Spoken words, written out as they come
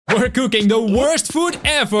We're cooking the worst food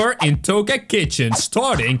ever in Toca Kitchen,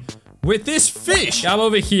 starting with this fish. I'm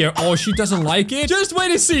over here. Oh, she doesn't like it? Just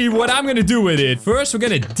wait to see what I'm gonna do with it. First, we're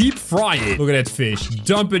gonna deep fry it. Look at that fish.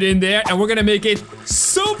 Dump it in there, and we're gonna make it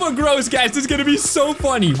super gross, guys. This is gonna be so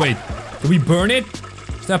funny. Wait, can we burn it?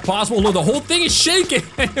 Is that possible? Look, the whole thing is shaking.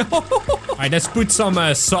 Alright, let's put some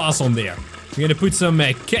sauce on there. We're gonna put some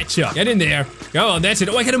ketchup. Get in there. Come on, that's it.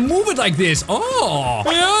 Oh, I gotta move it like this. Oh,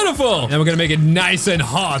 beautiful. And we're gonna make it nice and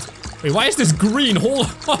hot. Wait, why is this green?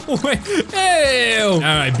 Hold on. Wait. Ew.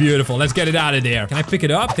 Alright, beautiful. Let's get it out of there. Can I pick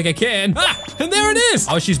it up? I think I can. Ah, and there it is.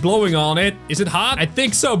 Oh, she's blowing on it. Is it hot? I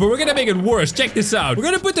think so, but we're gonna make it worse. Check this out. We're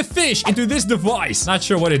gonna put the fish into this device. Not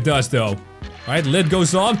sure what it does, though. Alright, lid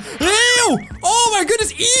goes on. Ew! Oh my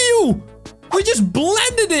goodness, ew! We just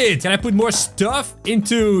blended it! Can I put more stuff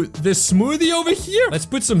into the smoothie over here? Let's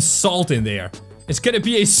put some salt in there. It's gonna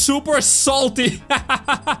be a super salty,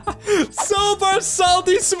 super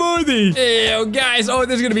salty smoothie. Ew, guys. Oh,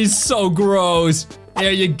 this is gonna be so gross.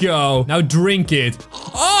 There you go. Now drink it.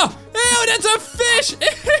 Oh, ew, that's a fish.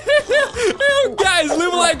 Ew, guys,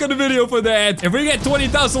 leave a like on the video for that. If we get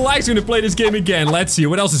 20,000 likes, we're gonna play this game again. Let's see.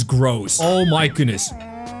 What else is gross? Oh my goodness.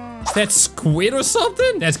 Is that squid or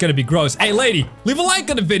something? That's gonna be gross. Hey, lady, leave a like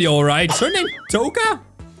on the video, alright? Is her name Toca?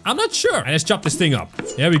 I'm not sure. Alright, let's chop this thing up.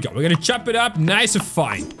 There we go. We're gonna chop it up nice and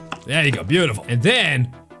fine. There you go. Beautiful. And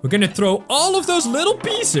then we're gonna throw all of those little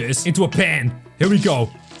pieces into a pan. Here we go.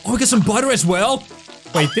 Oh, we got some butter as well.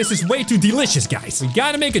 Wait, this is way too delicious, guys. We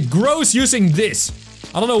gotta make it gross using this.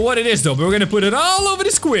 I don't know what it is, though, but we're gonna put it all over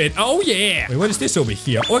the squid. Oh, yeah. Wait, what is this over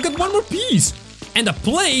here? Oh, I got one more piece. And a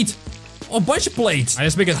plate. Oh, a bunch of plates. Alright,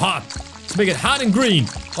 let's make it hot. Let's make it hot and green.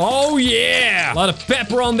 Oh, yeah. A lot of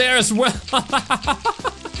pepper on there as well.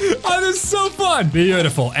 Oh, this is so fun.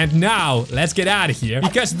 Beautiful. And now, let's get out of here.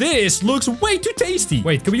 Because this looks way too tasty.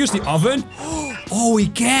 Wait, can we use the oven? Oh, we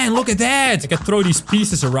can. Look at that. I can throw these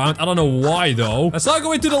pieces around. I don't know why, though. Let's all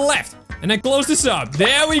go into the left. And then close this up.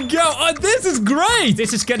 There we go. Oh, this is great.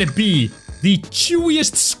 This is gonna be the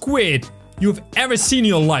chewiest squid you've ever seen in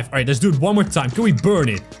your life. All right, let's do it one more time. Can we burn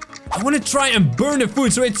it? I want to try and burn the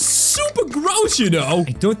food so it's super gross, you know.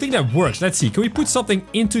 I don't think that works. Let's see. Can we put something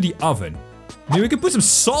into the oven? Maybe we can put some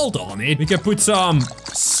salt on it. We can put some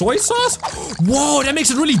soy sauce. Whoa, that makes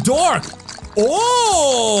it really dark.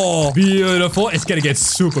 Oh, beautiful. It's gonna get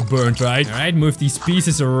super burnt, right? All right, move these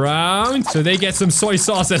pieces around so they get some soy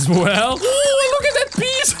sauce as well. Oh, look at that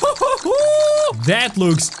piece. That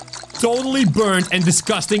looks totally burnt and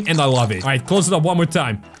disgusting, and I love it. All right, close it up one more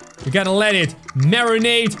time. We gotta let it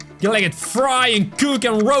marinate, you let it fry and cook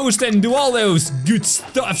and roast and do all those good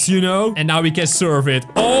stuffs, you know? And now we can serve it.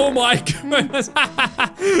 Oh my goodness.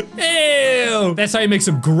 Ew. That's how you make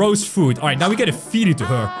some gross food. All right, now we gotta feed it to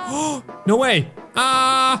her. No way.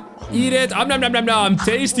 Eat it. Nom nom nom nom.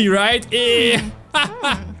 Tasty, right? Ew.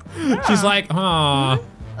 She's like, huh.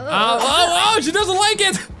 Oh, she doesn't like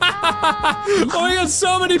it. Oh, we got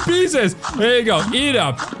so many pieces. There you go. Eat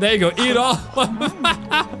up. There you go. Eat all.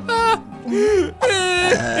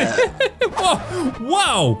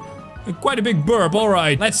 Whoa. Quite a big burp. All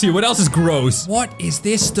right. Let's see. What else is gross? What is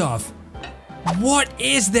this stuff? What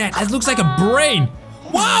is that? That looks like a brain.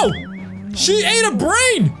 Wow. She ate a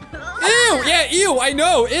brain. Ew. Yeah, ew. I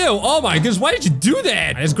know. Ew. Oh my goodness. Why did you do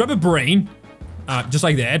that? Let's grab a brain. Just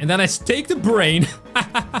like that. And then I take the brain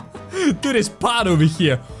to this pot over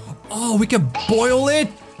here. Oh, we can boil it?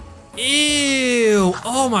 Ew.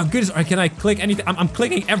 Oh my goodness. All right, can I click anything? I'm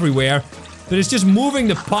clicking everywhere. But it's just moving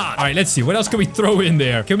the pot. All right, let's see. What else can we throw in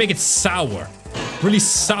there? Can we make it sour? Really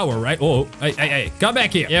sour, right? Oh, hey, come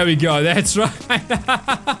back here. There we go. That's right.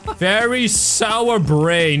 Very sour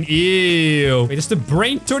brain. Ew. Wait, is the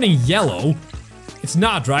brain turning yellow? It's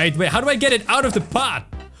not, right? Wait, how do I get it out of the pot?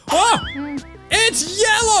 Oh! It's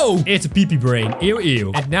yellow! It's a pee-pee brain. Ew,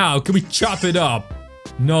 ew. And now, can we chop it up?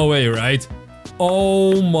 No way, right?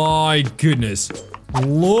 Oh my goodness.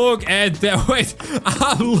 Look at that. Wait,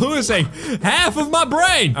 I'm losing half of my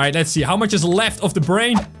brain. All right, let's see. How much is left of the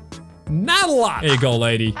brain? Not a lot. There you go,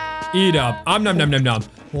 lady. Eat up. Nom nom nom nom.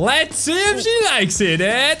 Let's see if she likes it.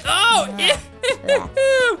 Oh, ew.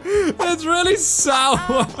 That's really sour.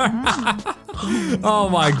 Oh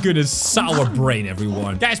my goodness, sour brain,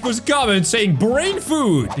 everyone. Guys, post a comment saying brain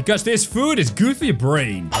food, because this food is good for your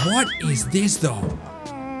brain. What is this, though?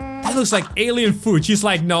 That looks like alien food. She's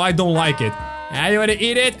like, no, I don't like it. You wanna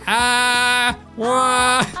eat it?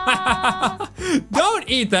 Don't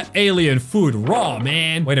eat the alien food raw,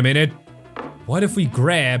 man. Wait a minute. What if we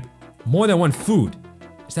grab more than one food?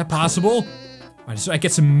 Is that possible? Alright, so I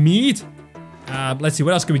get some meat. Let's see,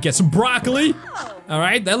 what else can we get? Some broccoli.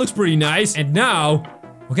 Alright, that looks pretty nice. And now,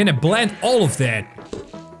 we're gonna blend all of that.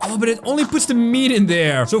 Oh, but it only puts the meat in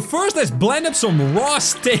there. So first, let's blend up some raw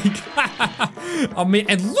steak. I mean,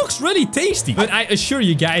 it looks really tasty. But I assure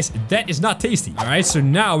you guys, that is not tasty. All right, so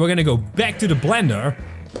now we're gonna go back to the blender.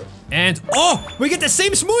 And, oh, we get the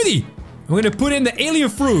same smoothie. We're gonna put in the alien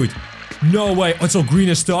fruit. No way. Oh, it's all green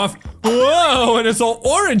and stuff. Whoa, and it's all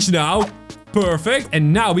orange now. Perfect.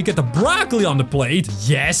 And now we get the broccoli on the plate.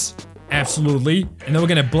 Yes, absolutely. And then we're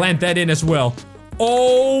gonna blend that in as well.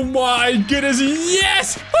 Oh my goodness,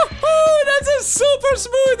 yes! That's a super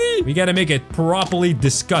smoothie! We gotta make it properly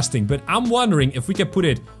disgusting, but I'm wondering if we can put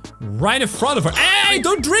it right in front of her. Hey,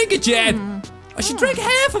 don't drink it yet! Oh, she drank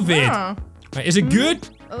half of it. Right, is it good?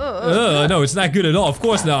 No, it's not good at all. Of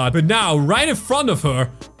course not. But now, right in front of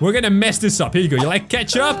her, we're gonna mess this up. Here you go. You like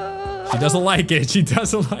ketchup? She doesn't like it. She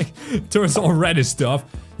doesn't like it. Turns all red and stuff.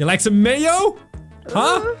 You like some mayo?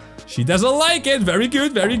 Huh? She doesn't like it. Very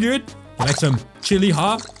good, very good. You like some chili,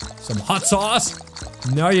 huh? Some hot sauce?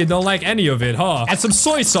 No, you don't like any of it, huh? And some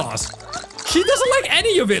soy sauce. She doesn't like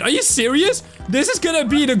any of it. Are you serious? This is gonna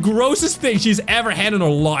be the grossest thing she's ever had in her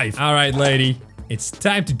life. All right, lady. It's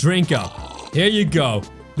time to drink up. Here you go.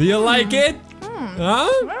 Do you like it? Huh?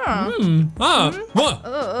 Huh? What?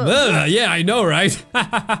 Yeah, I know, right?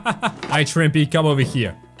 Alright, Shrimpy, come over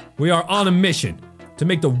here. We are on a mission to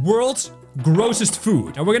make the world's grossest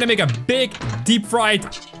food. And we're gonna make a big,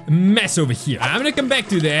 deep-fried mess over here. I'm gonna come back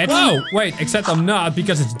to that. Whoa, wait, except I'm not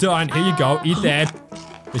because it's done. Here you go, eat that.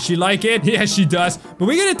 Does she like it? Yes, she does. But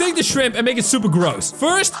we're gonna take the shrimp and make it super gross.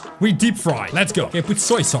 First, we deep fry. Let's go. Okay, put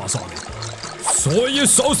soy sauce on it. Soy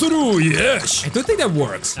sauce, yes. I don't think that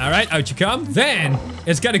works. All right, out you come. Then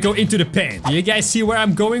it's gotta go into the pan. Do you guys see where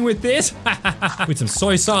I'm going with this? Put some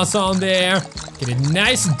soy sauce on there. Get it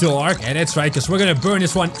nice and dark. And that's right, because we're gonna burn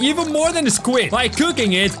this one even more than the squid by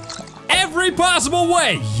cooking it every possible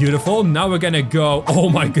way. Beautiful. Now we're gonna go. Oh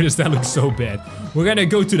my goodness, that looks so bad. We're gonna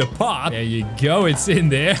go to the pot. There you go. It's in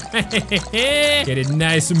there. Get it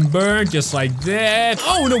nice and burned, just like that.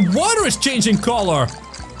 Oh, the water is changing color.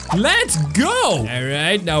 Let's go!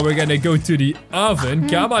 Alright, now we're gonna go to the oven.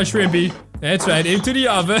 Come on, Shrimpy. That's right, into the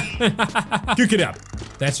oven. Cook it up.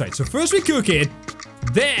 That's right, so first we cook it.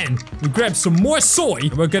 Then we grab some more soy.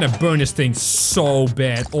 And we're gonna burn this thing so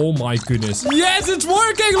bad. Oh my goodness. Yes, it's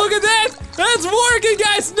working! Look at that! It's working,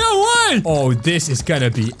 guys! No way! Oh, this is gonna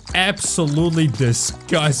be absolutely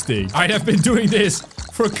disgusting. Alright, I've been doing this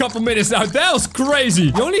for a couple minutes now. That was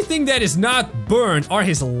crazy. The only thing that is not burned are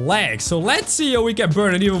his legs. So let's see how we can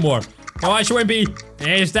burn it even more. Come on, Shrimpy.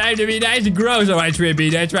 It's time to be nice and gross. All right,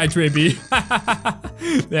 Shrimpy. That's right, Shrimpy.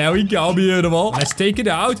 There we go. Beautiful. Let's take it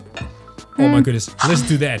out. Oh my goodness. Listen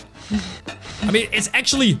to that. I mean, it's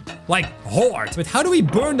actually, like, hard. But how do we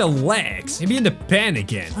burn the legs? Maybe in the pan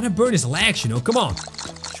again. I want to burn his legs, you know. Come on.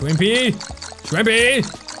 Shrimpy.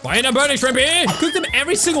 Shrimpy. Why are you not burning, Shrimpy? Cook them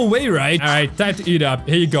every single way, right? All right, time to eat up.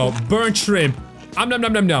 Here you go. Burnt shrimp. Nom nom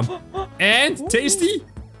nom nom nom. And tasty.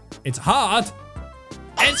 It's hot.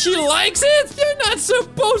 And she likes it? You're not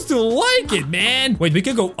supposed to like it, man. Wait, we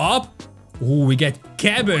can go up. Ooh, we get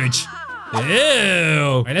cabbage. Ew.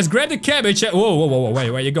 All right, let's grab the cabbage. Whoa, whoa, whoa, whoa. Wait,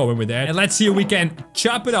 where are you going with that? And let's see if we can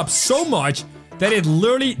chop it up so much that it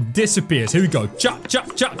literally disappears. Here we go. Chop,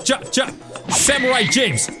 chop, chop, chop, chop. Samurai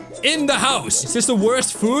James in the house. Is this the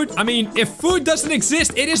worst food? I mean, if food doesn't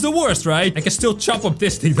exist, it is the worst, right? I can still chop up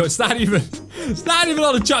this thing, though. It's not even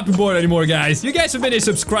on the chopping board anymore, guys. You guys have been a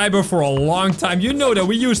subscriber for a long time. You know that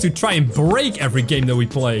we used to try and break every game that we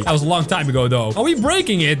play. That was a long time ago, though. Are we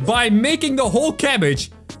breaking it by making the whole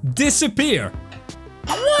cabbage disappear?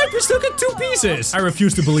 What? We still got 2 pieces. I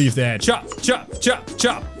refuse to believe that. Chop, chop, chop,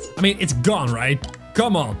 chop. I mean, it's gone, right?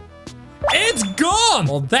 Come on. It's gone!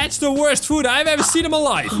 Well, that's the worst food I've ever seen in my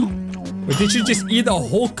life. Wait, did you just eat the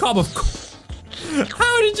whole cup of...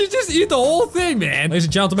 How did you just eat the whole thing, man? Ladies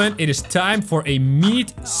and gentlemen, it is time for a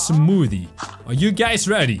meat smoothie. Are you guys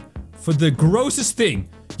ready for the grossest thing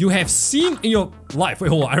you have seen in your life? Wait,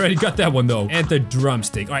 hold on. I already got that one, though. And the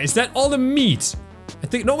drumstick. All right, is that all the meat? I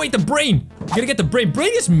think... No, wait, the brain. I'm gonna get the brain.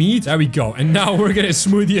 Brain is meat. There we go. And now we're gonna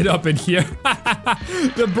smoothie it up in here.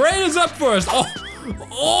 The brain is up first.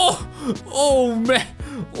 Oh, man.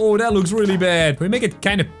 Oh, that looks really bad. Can we make it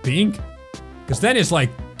kind of pink? Because then it's like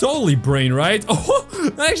totally brain, right? Oh,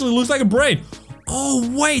 that actually looks like a brain. Oh,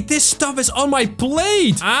 wait, this stuff is on my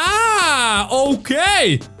plate. Ah,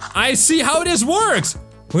 okay. I see how this works.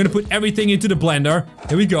 We're gonna put everything into the blender.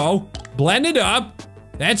 Here we go. Blend it up.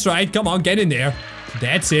 That's right. Come on, get in there.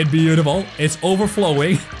 That's it. Beautiful. It's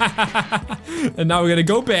overflowing. And now we're gonna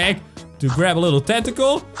go back to grab a little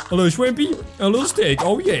tentacle, a little shrimpy, a little steak.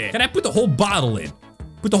 Oh, yeah. Can I put the whole bottle in?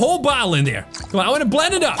 Put the whole bottle in there. Come on, I want to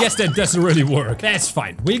blend it up. Guess that doesn't really work. That's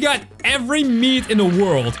fine. We got every meat in the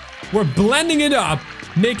world. We're blending it up,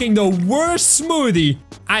 making the worst smoothie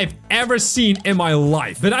I've ever seen in my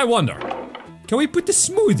life. But I wonder, can we put the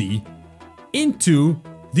smoothie into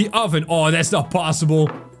the oven? Oh, that's not possible.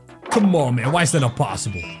 Come on, man. Why is that not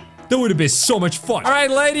possible? That would have been so much fun. All right,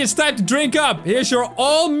 lady, it's time to drink up. Here's your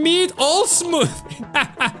all meat, all smooth.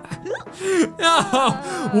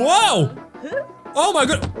 Oh, whoa. Oh, my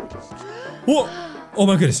god. Whoa. Oh,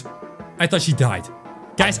 my goodness. I thought she died.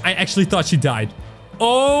 Guys, I actually thought she died.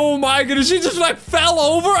 Oh, my goodness. She just, like, fell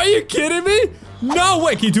over. Are you kidding me? No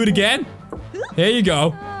way. Can you do it again? Here you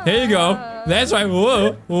go. Here you go. That's right.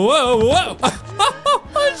 Whoa. Whoa. Whoa.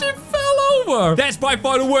 She fell over. That's by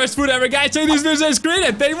far the worst food ever, guys. Check these videos on the screen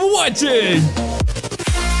and thank you for watching.